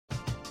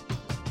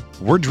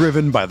We're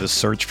driven by the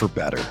search for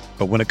better.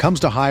 But when it comes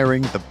to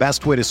hiring, the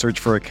best way to search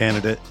for a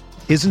candidate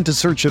isn't to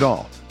search at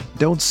all.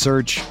 Don't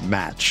search,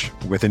 match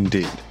with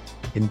Indeed.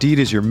 Indeed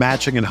is your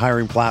matching and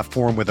hiring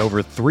platform with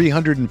over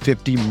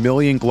 350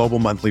 million global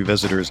monthly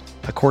visitors,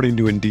 according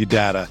to Indeed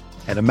data,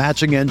 and a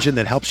matching engine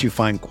that helps you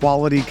find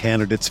quality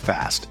candidates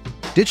fast.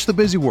 Ditch the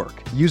busy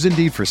work. Use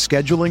Indeed for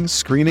scheduling,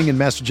 screening, and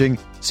messaging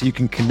so you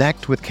can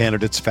connect with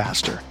candidates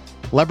faster.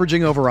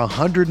 Leveraging over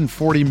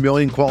 140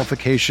 million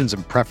qualifications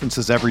and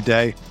preferences every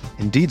day,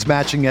 Indeed's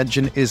matching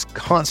engine is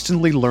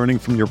constantly learning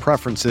from your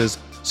preferences,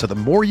 so the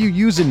more you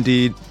use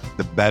Indeed,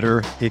 the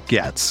better it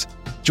gets.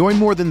 Join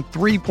more than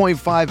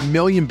 3.5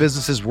 million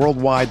businesses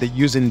worldwide that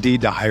use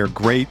Indeed to hire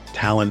great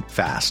talent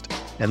fast.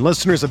 And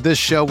listeners of this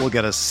show will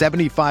get a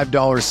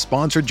 $75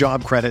 sponsored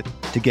job credit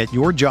to get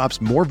your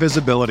jobs more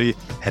visibility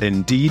at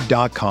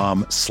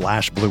Indeed.com/Blue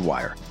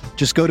Wire.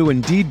 Just go to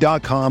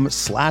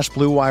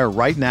Indeed.com/Blue Wire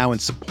right now and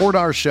support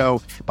our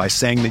show by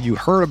saying that you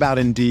heard about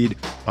Indeed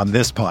on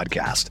this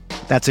podcast.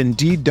 That's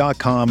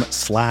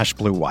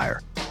Indeed.com/Blue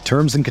Wire.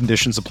 Terms and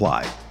conditions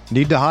apply.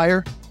 Need to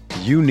hire?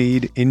 You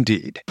need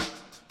Indeed.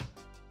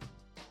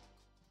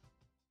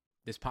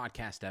 This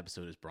podcast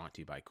episode is brought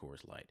to you by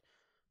Coors Light.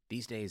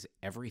 These days,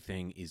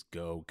 everything is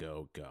go,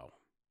 go, go.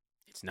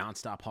 It's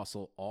nonstop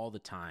hustle all the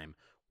time.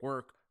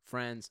 Work,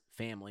 friends,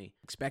 family,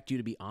 expect you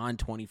to be on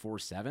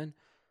 24/7.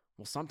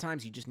 Well,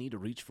 sometimes you just need to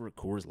reach for a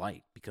Coors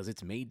Light because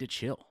it's made to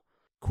chill.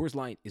 Coors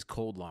Light is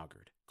cold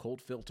lagered,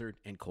 cold filtered,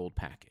 and cold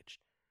packaged.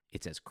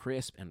 It's as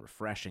crisp and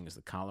refreshing as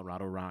the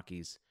Colorado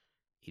Rockies.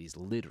 It is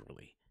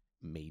literally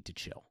made to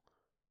chill.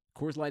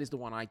 Coors Light is the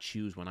one I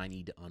choose when I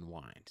need to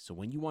unwind. So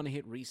when you want to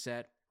hit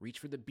reset, reach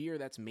for the beer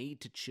that's made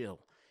to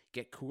chill.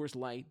 Get Coors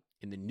Light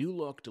in the new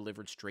look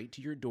delivered straight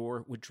to your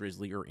door with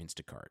Drizzly or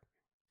Instacart.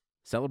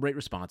 Celebrate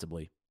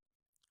responsibly.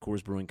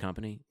 Coors Brewing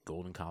Company,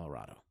 Golden,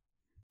 Colorado.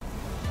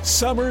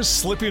 Summer's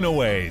slipping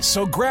away,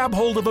 so grab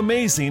hold of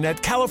amazing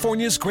at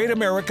California's Great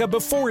America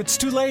before it's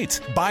too late.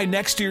 Buy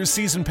next year's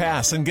season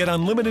pass and get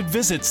unlimited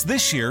visits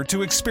this year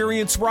to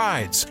experience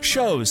rides,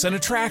 shows, and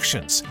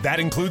attractions. That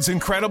includes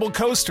incredible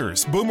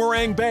coasters,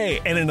 Boomerang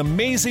Bay, and an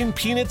amazing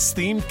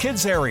Peanuts-themed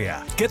kids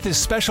area. Get this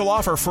special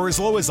offer for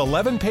as low as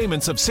 11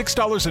 payments of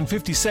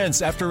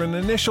 $6.50 after an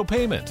initial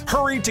payment.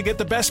 Hurry to get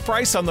the best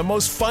price on the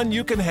most fun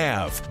you can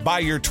have. Buy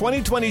your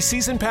 2020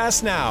 season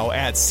pass now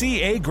at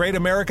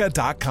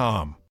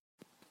cagreatamerica.com.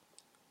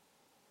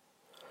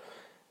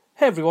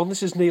 Hey everyone,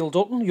 this is Neil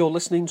Dutton. You're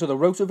listening to the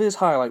Rotoviz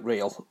highlight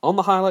reel. On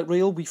the highlight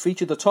reel, we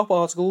feature the top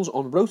articles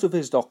on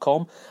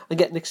rotoviz.com and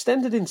get an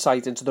extended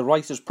insight into the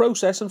writer's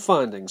process and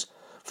findings.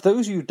 For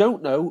those of you who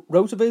don't know,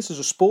 Rotoviz is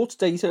a sports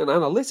data and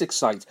analytics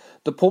site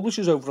that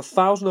publishes over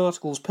 1,000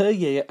 articles per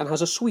year and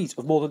has a suite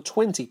of more than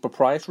 20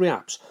 proprietary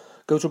apps.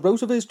 Go to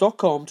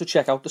rotoviz.com to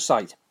check out the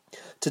site.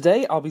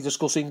 Today, I'll be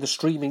discussing the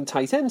streaming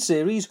tight end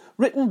series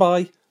written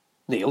by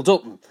Neil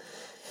Dutton.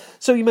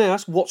 So you may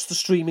ask, what's the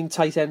streaming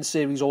tight end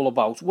series all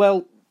about?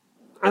 Well,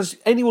 as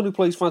anyone who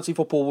plays fantasy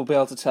football will be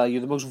able to tell you,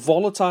 the most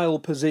volatile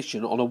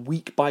position on a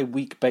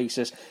week-by-week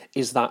basis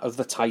is that of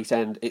the tight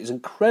end. It is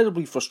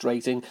incredibly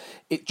frustrating.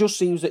 It just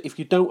seems that if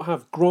you don't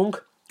have Gronk,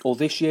 or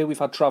this year we've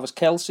had Travis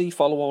Kelce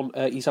follow on,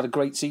 he's had a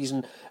great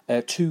season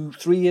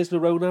 2-3 years in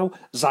a row now.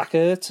 Zach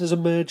Ertz has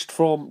emerged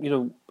from,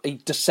 a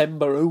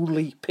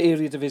December-only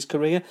period of his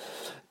career.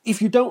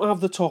 If you don't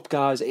have the top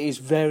guys, it is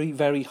very,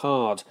 very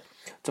hard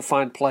to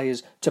find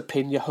players to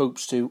pin your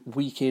hopes to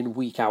week in,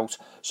 week out.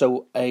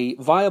 So a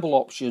viable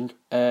option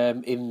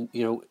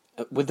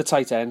with the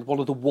tight end, one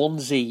of the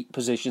 1Z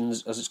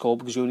positions, as it's called,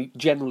 because you only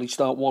generally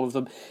start one of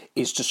them,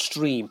 is to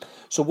stream.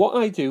 So what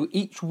I do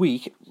each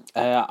week,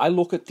 I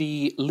look at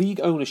the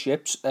league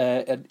ownerships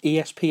at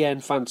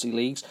ESPN fantasy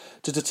leagues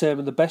to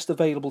determine the best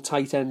available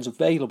tight ends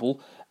available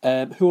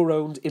who are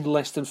owned in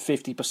less than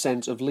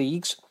 50% of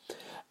leagues.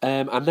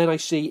 And then I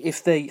see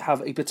if they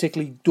have a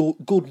particularly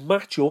good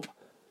matchup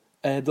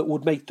that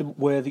would make them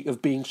worthy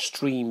of being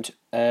streamed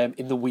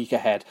in the week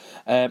ahead.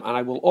 And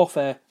I will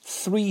offer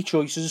 3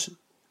 choices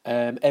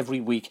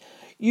every week.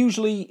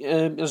 Usually,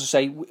 as I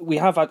say,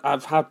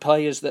 I've had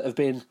players that have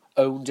been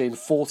owned in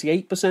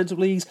 48% of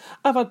leagues.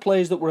 I've had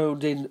players that were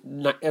owned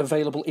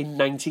available in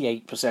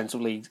 98%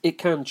 of leagues. It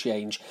can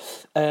change.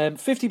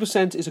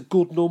 50% is a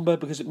good number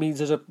because it means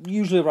there's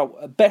usually about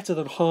a better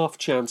than half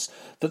chance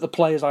that the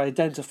players I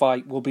identify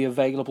will be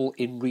available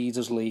in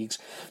readers' leagues.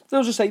 Now,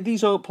 as I say,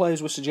 these aren't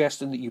players we're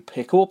suggesting that you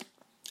pick up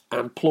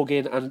and plug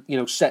in and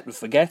set and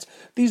forget.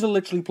 These are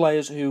literally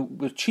players who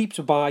were cheap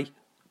to buy.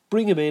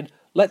 Bring them in,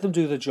 let them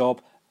do the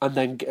job, and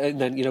then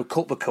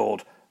cut the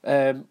cord.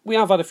 We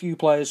have had a few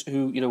players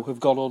who have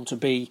gone on to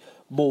be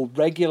more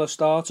regular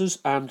starters,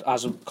 and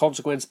as a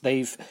consequence,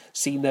 they've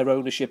seen their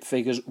ownership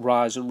figures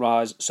rise and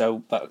rise.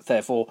 So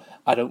therefore,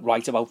 I don't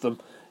write about them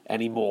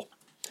anymore.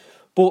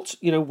 But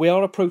we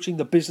are approaching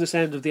the business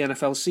end of the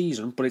NFL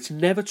season, but it's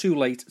never too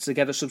late to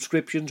get a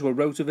subscription to a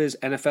Rotoviz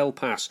NFL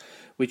Pass,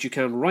 which you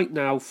can right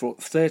now for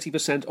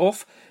 30%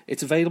 off.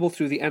 It's available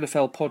through the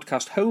NFL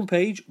Podcast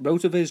homepage,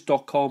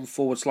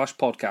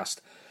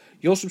 rotoviz.com/podcast.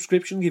 Your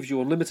subscription gives you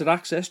unlimited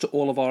access to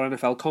all of our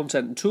NFL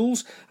content and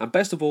tools, and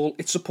best of all,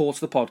 it supports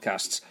the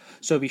podcasts.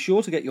 So be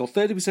sure to get your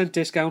 30%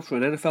 discount for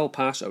an NFL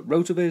pass at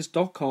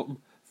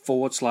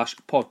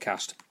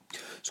rotoviz.com/podcast.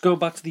 So going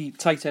back to the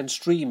tight end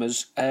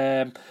streamers,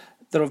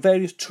 there are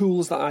various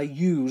tools that I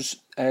use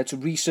to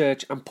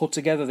research and put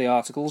together the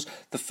articles.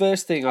 The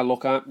first thing I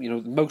look at,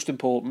 the most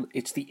important,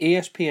 it's the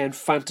ESPN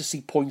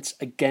fantasy points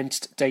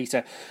against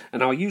data.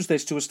 And I use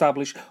this to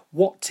establish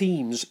what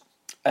teams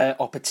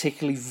are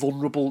particularly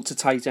vulnerable to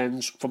tight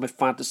ends from a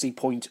fantasy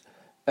point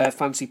of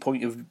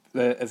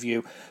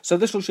view. So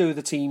this will show you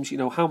the teams,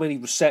 how many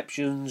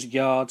receptions,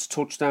 yards,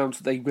 touchdowns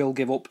they will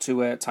give up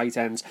to tight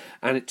ends,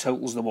 and it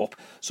totals them up.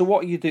 So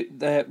what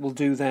we'll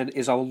do then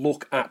is I'll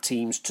look at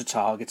teams to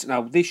target.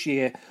 Now this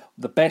year,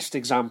 the best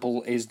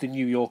example is the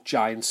New York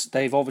Giants.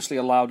 They've obviously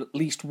allowed at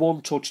least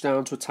one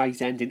touchdown to a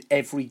tight end in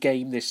every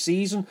game this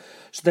season,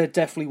 so they're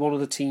definitely one of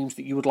the teams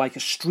that you would like a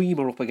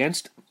streamer up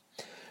against.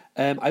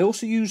 I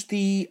also use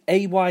the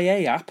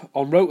AYA app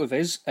on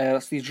Rotoviz,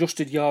 that's the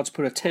adjusted yards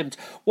per attempt.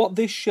 What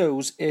this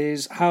shows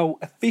is how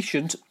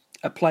efficient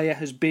a player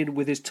has been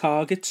with his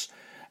targets,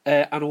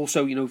 and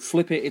also,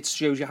 flip it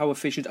shows you how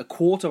efficient a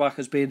quarterback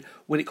has been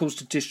when it comes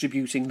to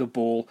distributing the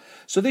ball.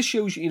 So this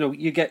shows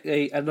you get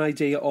an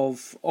idea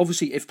of,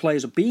 obviously, if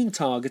players are being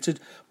targeted,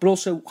 but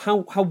also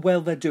how well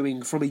they're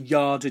doing from a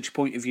yardage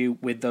point of view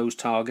with those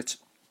targets.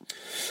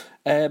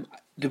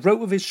 The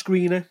Rotoviz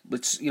screener,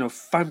 it's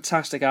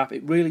fantastic app.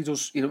 It really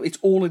does, it's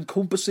all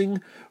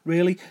encompassing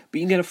really, but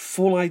you can get a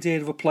full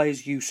idea of a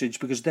player's usage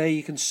because there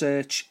you can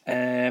search,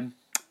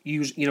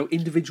 use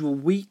individual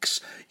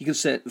weeks. You can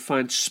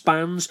find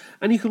spans,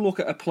 and you can look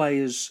at a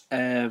player's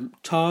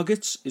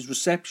targets, his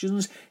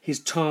receptions, his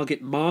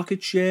target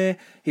market share,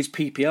 his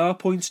PPR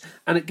points,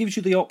 and it gives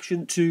you the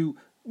option to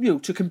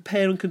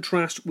compare and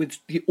contrast with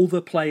the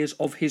other players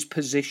of his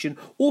position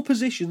or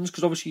positions,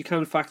 because obviously you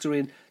can factor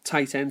in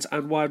tight ends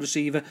and wide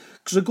receiver.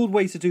 Because a good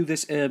way to do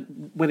this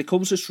when it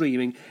comes to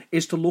streaming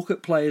is to look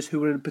at players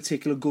who are in a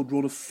particular good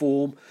run of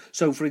form.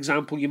 So, for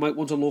example, you might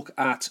want to look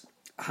at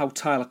how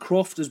Tyler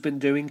Kroft has been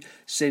doing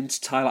since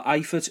Tyler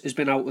Eifert has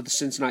been out with the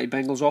Cincinnati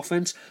Bengals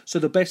offense. So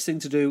the best thing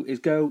to do is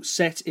go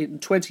set in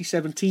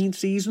 2017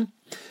 season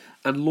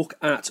and look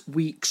at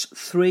weeks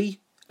 3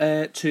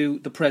 to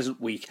the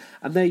present week,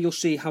 and there you'll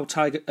see how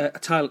Tyler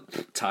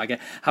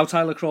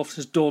Kroft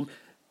has done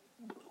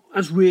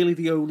as really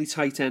the only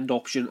tight end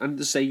option. And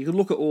to say, you can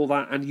look at all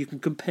that and you can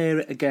compare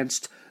it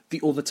against the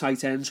other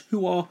tight ends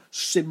who are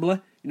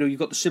similar. You've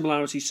got the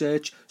similarity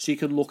search, so you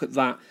can look at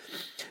that.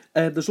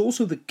 There's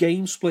also the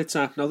Game Splits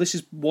app. Now, this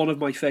is one of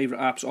my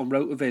favourite apps on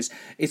Rotoviz.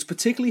 It's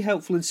particularly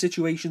helpful in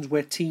situations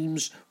where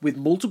teams with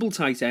multiple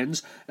tight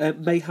ends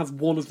may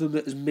have one of them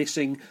that is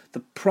missing.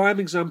 The prime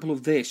example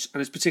of this, and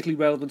it's particularly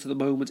relevant at the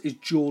moment, is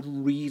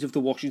Jordan Reed of the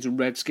Washington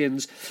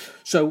Redskins.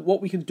 So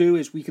what we can do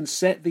is we can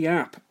set the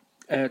app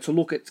to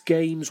look at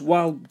games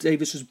while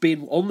Davis has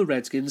been on the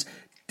Redskins,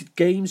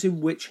 games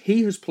in which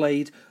he has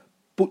played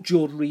but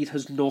Jordan Reed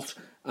has not.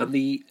 And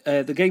the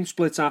Game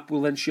Splits app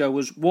will then show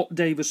us what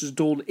Davis has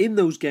done in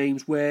those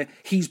games where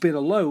he's been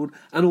alone,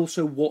 and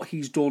also what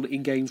he's done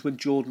in games when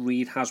Jordan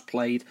Reed has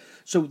played.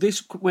 So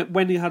this,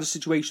 when you had a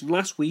situation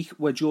last week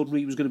where Jordan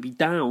Reed was going to be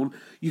down,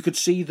 you could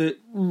see that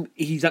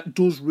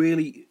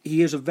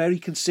he is a very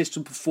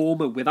consistent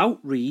performer without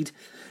Reed.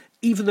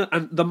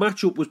 And the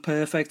matchup was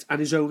perfect and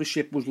his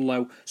ownership was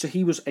low, so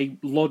he was a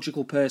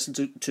logical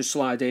person to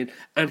slide in,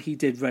 and he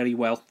did very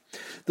well.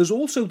 There's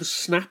also the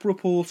snap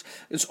report.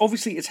 It's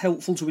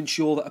helpful to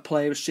ensure that a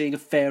player is seeing a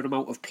fair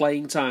amount of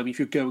playing time if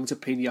you're going to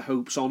pin your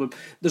hopes on him.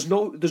 There's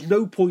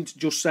no point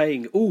just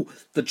saying,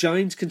 the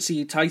Giants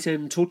concede tight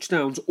end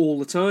touchdowns all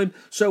the time,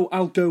 so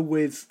I'll go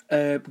with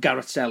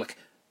Garrett Selleck.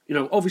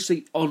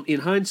 Obviously, in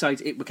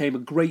hindsight, it became a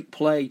great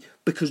play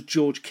because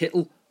George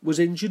Kittle was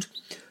injured.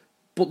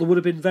 But there would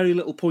have been very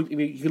little point.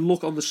 You can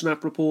look on the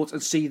snap report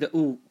and see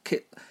that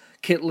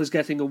Kittle is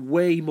getting a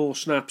way more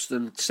snaps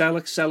than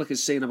Selleck. Selleck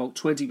is seeing about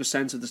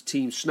 20% of the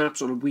team's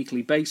snaps on a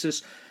weekly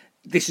basis.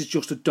 This is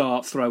just a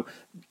dart throw.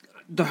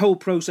 The whole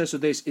process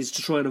of this is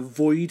to try and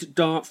avoid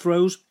dart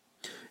throws.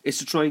 It's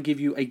to try and give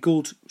you a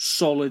good,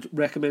 solid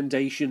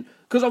recommendation.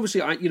 Because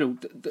obviously,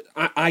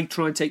 I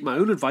try and take my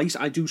own advice.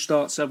 I do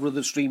start several of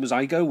the streamers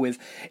I go with.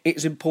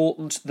 It's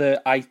important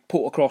that I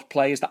put across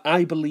players that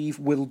I believe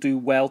will do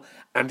well,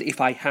 and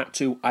if I had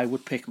to, I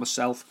would pick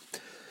myself.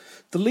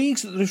 The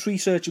leagues that this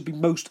research would be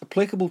most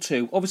applicable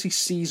to, obviously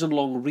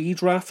season-long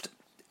redraft.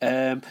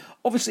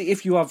 Obviously,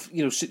 if you have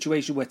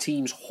situation where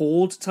teams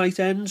hoard tight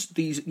ends,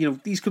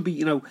 these could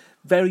be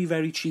very,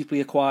 very cheaply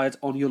acquired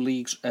on your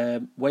league's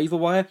waiver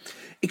wire.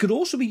 It could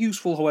also be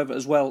useful, however,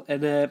 as well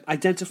in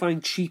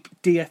identifying cheap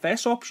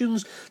DFS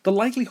options. The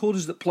likelihood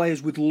is that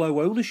players with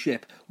low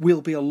ownership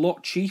will be a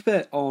lot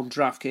cheaper on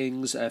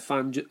DraftKings,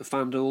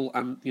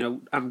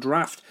 FanDuel, and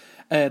Draft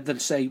than,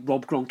 say,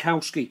 Rob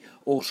Gronkowski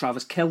or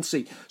Travis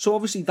Kelce. So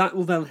obviously that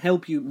will then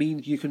help you,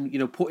 mean you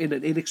can put in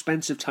an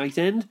inexpensive tight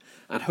end,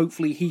 and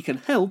hopefully he can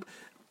help,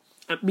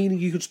 meaning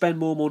you could spend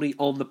more money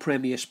on the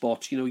premier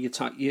spots,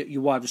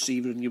 your wide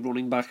receiver and your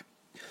running back.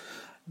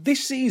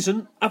 This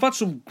season, I've had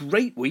some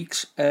great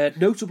weeks,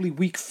 notably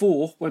week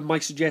 4, when my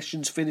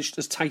suggestions finished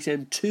as tight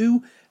end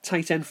 2,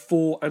 tight end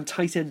 4 and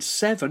tight end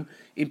 7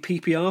 in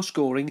PPR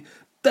scoring.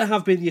 There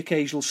have been the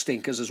occasional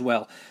stinkers as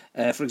well.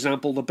 For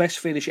example, the best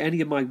finish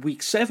any of my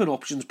week 7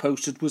 options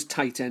posted was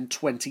tight end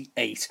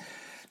 28.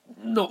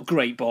 Not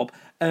great, Bob.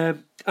 I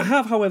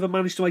have, however,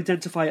 managed to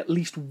identify at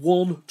least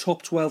one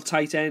top 12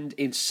 tight end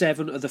in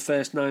 7 of the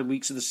first 9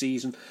 weeks of the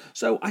season.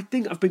 So I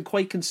think I've been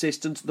quite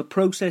consistent. The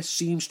process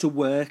seems to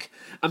work.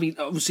 I mean,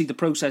 obviously the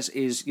process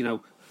is,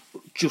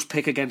 just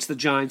pick against the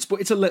Giants,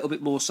 but it's a little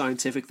bit more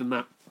scientific than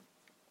that.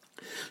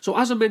 So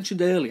as I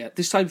mentioned earlier,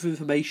 this type of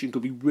information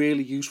could be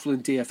really useful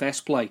in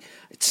DFS play.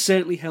 It's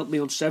certainly helped me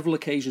on several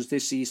occasions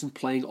this season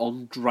playing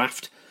on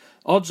draft.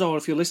 Odds are,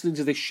 if you're listening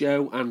to this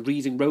show and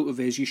reading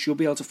Rotoviz, you should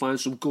be able to find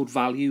some good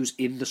values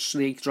in the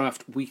Snake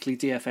Draft weekly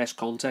DFS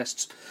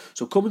contests.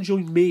 So come and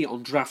join me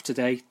on Draft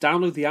today.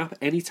 Download the app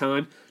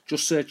anytime.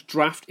 Just search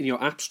Draft in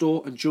your app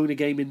store and join a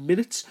game in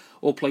minutes,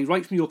 or play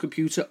right from your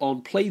computer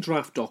on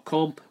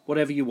playdraft.com,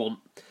 whatever you want.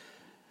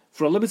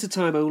 For a limited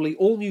time only,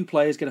 all new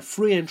players get a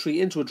free entry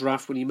into a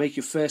draft when you make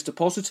your first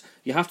deposit.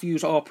 You have to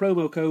use our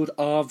promo code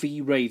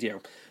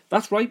RVRadio.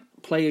 That's right,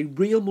 play a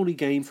real money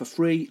game for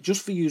free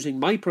just for using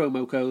my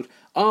promo code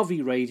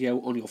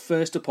RVRadio on your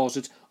first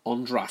deposit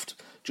on Draft.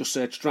 Just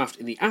search Draft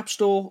in the App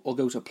Store or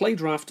go to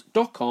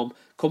playdraft.com.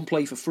 Come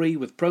play for free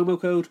with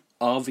promo code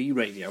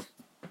RVRadio.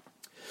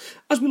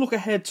 As we look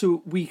ahead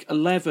to week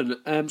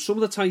 11, some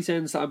of the tight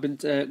ends that I've been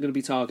going to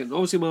be targeting,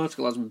 obviously my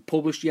article hasn't been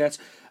published yet.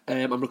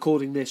 I'm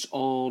recording this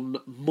on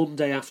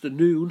Monday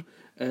afternoon,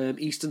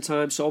 Eastern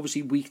time, so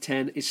obviously week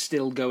 10 is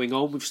still going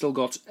on. We've still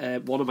got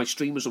one of my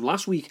streamers from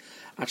last week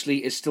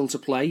actually is still to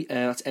play.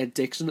 That's Ed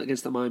Dixon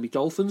against the Miami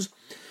Dolphins.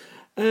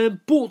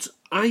 But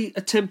I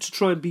attempt to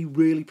try and be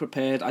really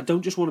prepared. I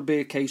don't just want to be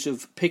a case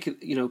of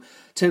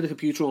turn the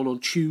computer on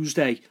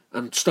Tuesday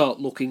and start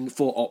looking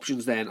for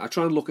options then. I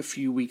try and look a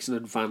few weeks in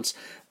advance.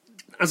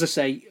 As I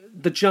say,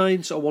 the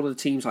Giants are one of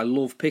the teams I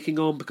love picking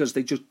on because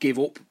they just give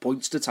up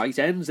points to tight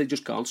ends. They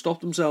just can't stop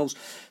themselves.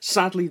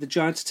 Sadly, the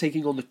Giants are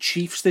taking on the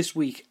Chiefs this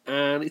week,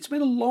 and it's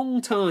been a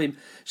long time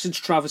since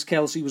Travis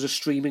Kelce was a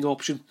streaming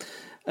option.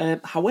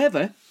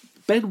 However,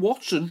 Ben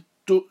Watson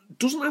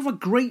doesn't have a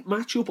great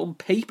matchup on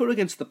paper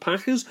against the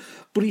Packers,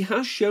 but he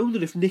has shown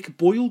that if Nick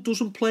Boyle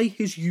doesn't play,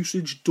 his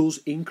usage does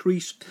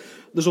increase.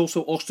 There's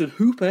also Austin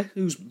Hooper,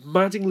 who's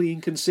maddeningly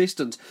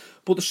inconsistent,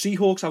 but the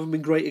Seahawks haven't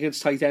been great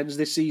against tight ends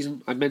this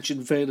season. I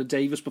mentioned Vernon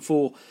Davis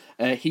before.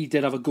 He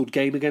did have a good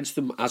game against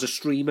them as a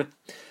streamer.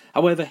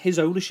 However, his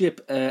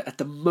ownership at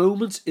the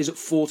moment is at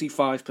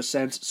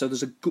 45%, so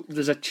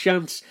there's a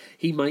chance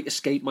he might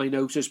escape my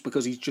notice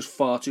because he's just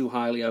far too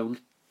highly owned.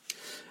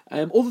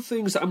 Other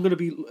things that I'm going to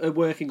be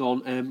working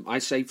on, I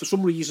say for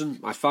some reason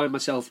I find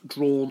myself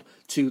drawn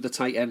to the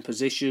tight end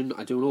position.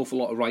 I do an awful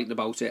lot of writing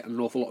about it and an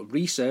awful lot of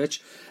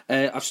research.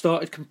 I've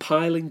started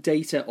compiling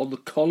data on the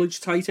college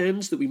tight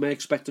ends that we may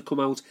expect to come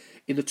out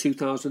in the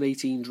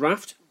 2018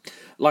 draft.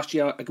 Last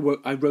year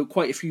I wrote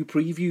quite a few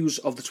previews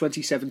of the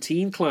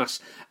 2017 class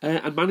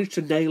and managed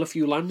to nail a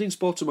few landing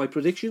spots in my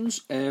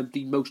predictions.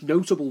 The most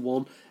notable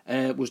one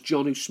was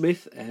Jonnu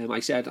Smith. I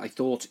said I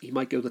thought he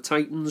might go the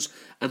Titans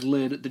and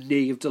learn at the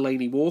knee of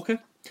Delaney Walker.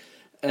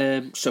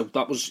 So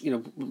that was,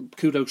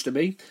 kudos to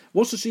me.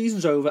 Once the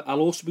season's over, I'll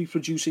also be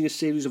producing a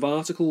series of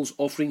articles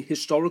offering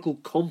historical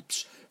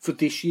comps for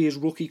this year's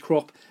rookie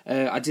crop.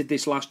 I did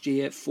this last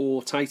year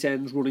for tight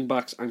ends, running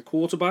backs and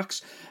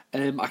quarterbacks.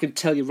 I can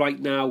tell you right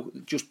now,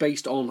 just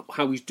based on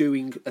how he's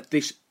doing at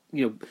this,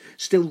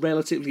 still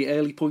relatively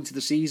early point of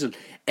the season,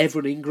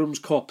 Evan Ingram's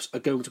comps are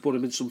going to put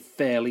him in some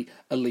fairly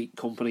elite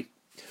company.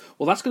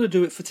 Well, that's going to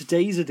do it for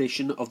today's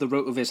edition of the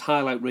Rotoviz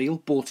Highlight Reel,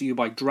 brought to you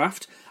by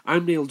Draft.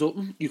 I'm Neil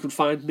Dutton. You can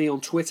find me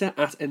on Twitter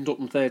at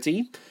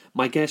ndutton13.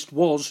 My guest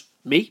was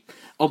me.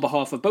 On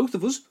behalf of both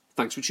of us,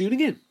 thanks for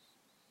tuning in.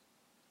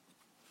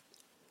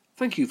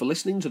 Thank you for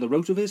listening to the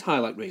Rotoviz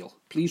Highlight Reel.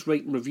 Please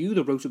rate and review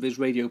the Rotoviz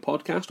Radio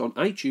podcast on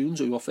iTunes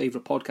or your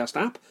favourite podcast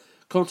app.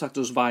 Contact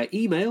us via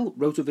email,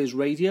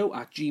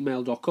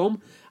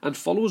 rotovizradio@gmail.com, and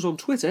follow us on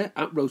Twitter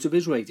at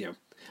RotovizRadio.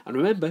 And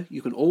remember,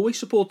 you can always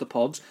support the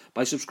pods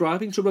by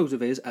subscribing to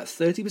Rotoviz at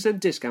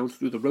 30% discount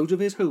through the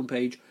Rotoviz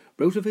homepage,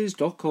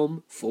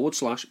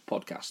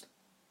 rotoviz.com/podcast.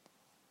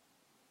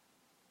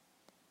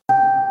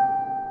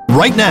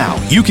 Right now,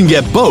 you can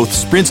get both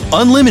Sprint's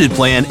unlimited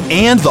plan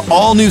and the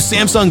all-new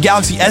Samsung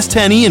Galaxy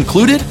S10e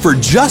included for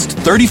just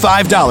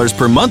 $35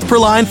 per month per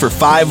line for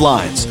 5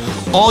 lines.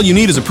 All you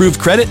need is approved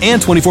credit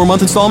and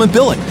 24-month installment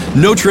billing.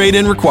 No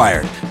trade-in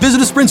required. Visit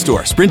a Sprint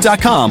store,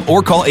 sprint.com,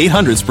 or call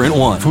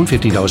 800-SPRINT-1. Phone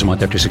 $15 a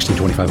month after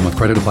 $16.25 a month.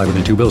 Credit applied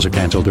within 2 bills. If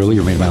canceled early,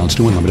 your main balance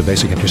due. Unlimited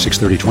basic after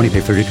 $630.20. Pay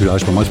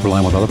 $32 per month per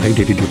line with auto pay.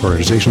 Dated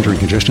prioritization during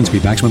congestion.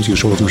 Speed maximums.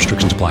 Use rules and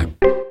restrictions apply.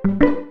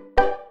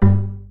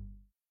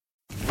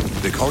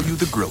 They call you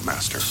the Grill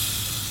Master.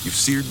 You've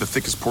seared the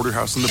thickest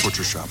porterhouse in the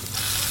butcher shop.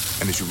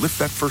 And as you lift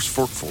that first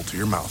forkful to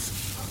your mouth,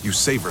 you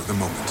savor the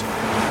moment.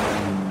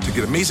 to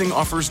get amazing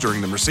offers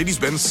during the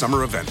Mercedes-Benz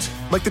summer event,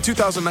 like the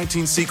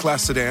 2019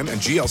 C-Class sedan and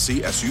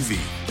GLC SUV,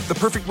 the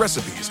perfect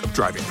recipes of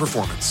driving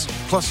performance.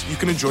 Plus, you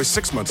can enjoy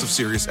 6 months of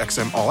Sirius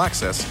XM All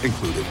Access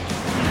included.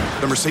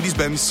 The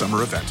Mercedes-Benz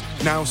summer event,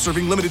 now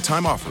serving limited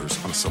time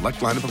offers on a select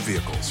lineup of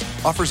vehicles.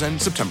 Offers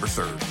end September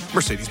 3rd.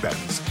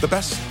 Mercedes-Benz, the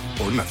best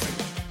or nothing.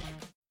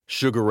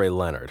 Sugar Ray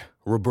Leonard,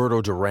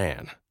 Roberto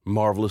Duran,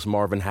 Marvelous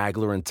Marvin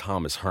Hagler, and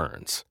Thomas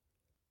Hearns.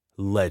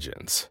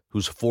 Legends,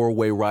 whose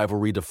four-way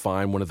rivalry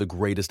defined one of the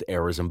greatest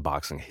eras in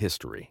boxing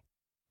history.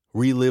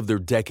 Relive their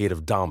decade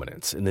of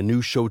dominance in the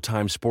new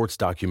Showtime sports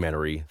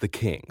documentary, The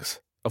Kings,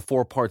 a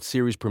 4-part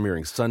series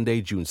premiering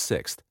Sunday, June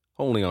 6th,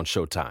 only on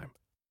Showtime.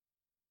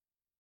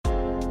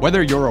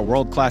 Whether you're a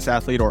world-class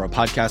athlete or a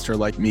podcaster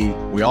like me,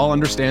 we all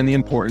understand the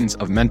importance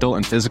of mental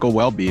and physical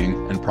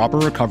well-being and proper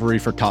recovery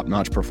for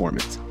top-notch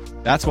performance.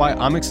 That's why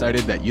I'm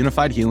excited that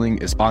Unified Healing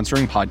is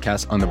sponsoring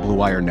podcasts on the Blue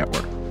Wire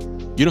Network.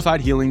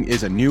 Unified Healing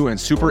is a new and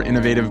super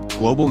innovative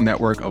global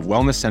network of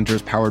wellness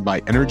centers powered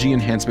by Energy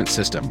Enhancement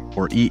System,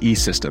 or EE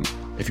System.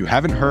 If you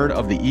haven't heard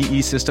of the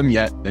EE System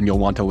yet, then you'll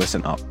want to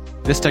listen up.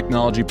 This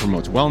technology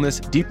promotes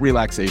wellness, deep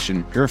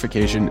relaxation,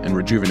 purification, and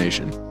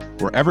rejuvenation.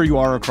 Wherever you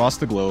are across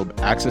the globe,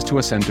 access to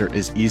a center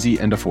is easy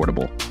and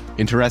affordable.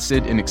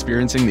 Interested in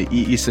experiencing the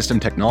EE System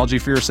technology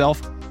for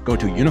yourself? Go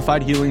to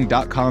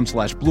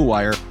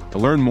unifiedhealing.com/bluewire to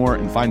learn more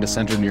and find a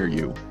center near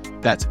you.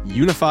 That's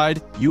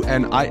unified,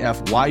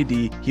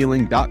 UNIFYD,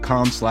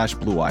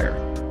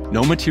 healing.com/bluewire.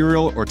 No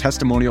material or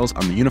testimonials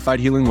on the Unified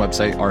Healing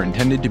website are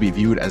intended to be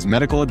viewed as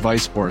medical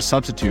advice or a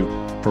substitute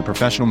for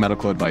professional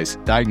medical advice,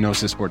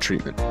 diagnosis, or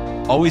treatment.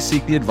 Always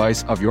seek the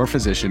advice of your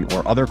physician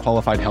or other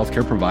qualified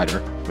healthcare provider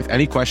with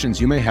any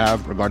questions you may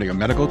have regarding a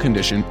medical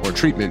condition or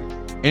treatment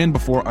and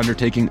before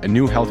undertaking a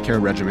new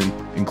healthcare regimen,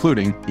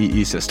 including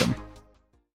EE System.